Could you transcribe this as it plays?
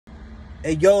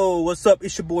Hey, yo, what's up?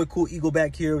 It's your boy Cool Eagle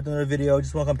back here with another video.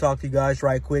 Just want to come talk to you guys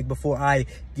right quick before I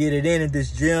get it in at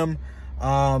this gym.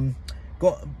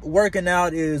 Working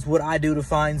out is what I do to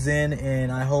find zen,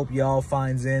 and I hope y'all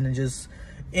find zen and just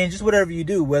whatever you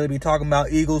do, whether it be talking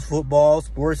about Eagles, football,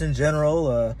 sports in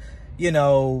general, you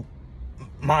know,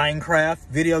 Minecraft,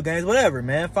 video games, whatever,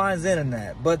 man. Find zen in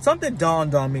that. But something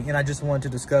dawned on me, and I just wanted to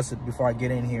discuss it before I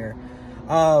get in here.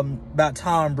 About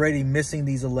Tom Brady missing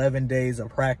these 11 days of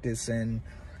practice, and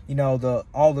you know,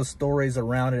 all the stories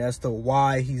around it as to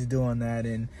why he's doing that.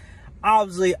 And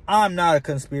obviously I'm not a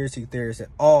conspiracy theorist at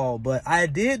all, but I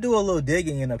did do a little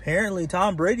digging, and apparently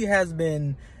Tom Brady has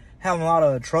been having a lot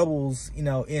of troubles, you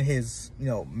know, in his, you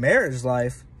know, marriage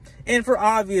life, and for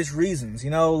obvious reasons.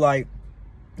 You know, like,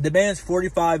 the man's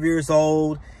 45 years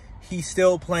old. He's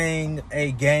still playing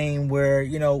a game where,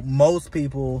 you know, most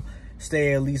people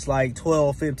stay at least like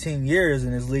 12, 15 years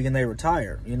in this league and they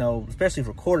retire, you know, especially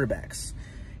for quarterbacks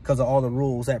because of all the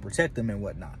rules that protect them and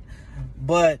whatnot.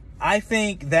 But I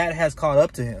think that has caught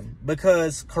up to him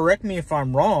because, correct me if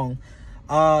I'm wrong,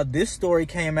 this story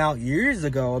came out years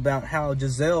ago about how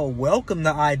Giselle welcomed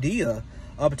the idea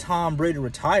of Tom Brady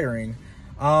retiring.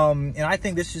 And I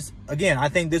think this is, again, I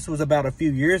think this was about a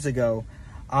few years ago.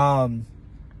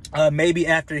 Maybe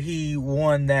after he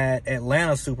won that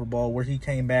Atlanta Super Bowl where he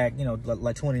came back, you know,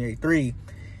 like 28-3,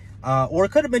 or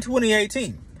it could have been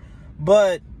 2018.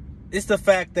 But it's the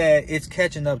fact that it's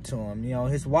catching up to him. You know,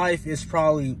 his wife is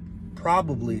probably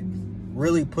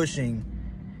really pushing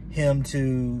him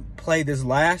to play this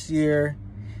last year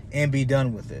and be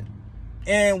done with it.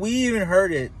 And we even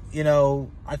heard it, you know,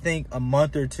 I think a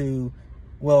month or two,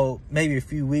 well, maybe a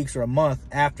few weeks or a month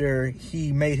after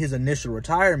he made his initial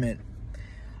retirement.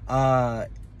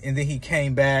 And then he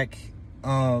came back.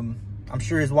 I'm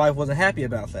sure his wife wasn't happy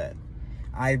about that.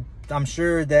 I'm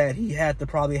sure that he had to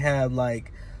probably have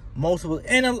like multiple,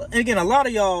 and again, a lot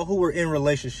of y'all who are in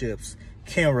relationships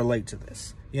can relate to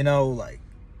this. You know, like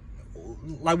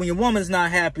when your woman's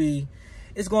not happy,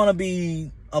 it's going to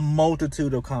be a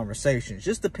multitude of conversations,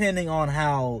 just depending on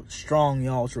how strong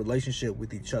y'all's relationship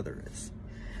with each other is.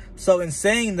 So in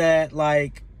saying that,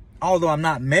 like, although I'm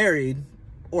not married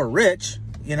or rich,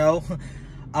 you know,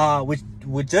 which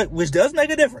does make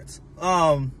a difference.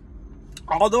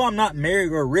 Although I'm not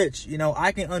married or rich, you know,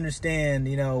 I can understand,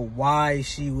 you know, why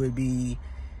she would be,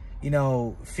 you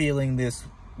know, feeling this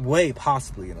way,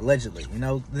 possibly and allegedly. You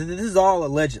know, this is all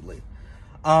allegedly.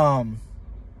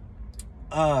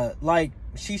 Like,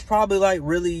 she's probably like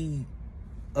really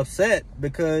upset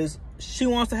because she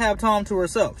wants to have Tom to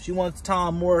herself. She wants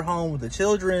Tom more at home with the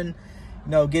children,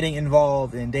 you know, getting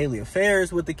involved in daily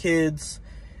affairs with the kids,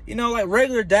 you know, like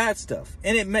regular dad stuff.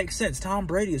 And it makes sense. Tom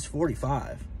Brady is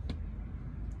 45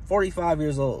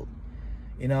 years old.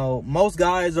 You know, most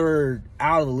guys are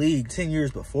out of the league 10 years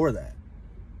before that.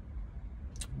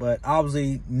 But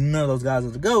obviously, none of those guys are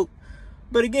the GOAT.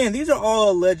 But again, these are all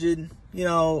alleged. You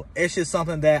know, it's just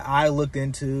something that I looked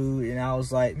into, and I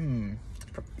was like,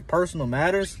 personal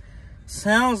matters.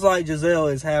 Sounds like Giselle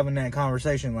is having that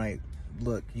conversation like,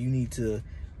 look, you need to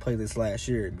play this last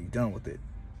year and be done with it.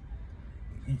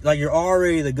 Like, you're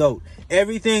already the GOAT.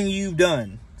 Everything you've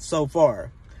done so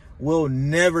far will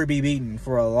never be beaten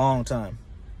for a long time.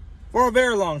 For a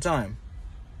very long time.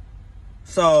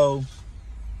 So,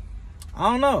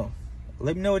 I don't know.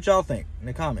 Let me know what y'all think in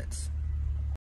the comments.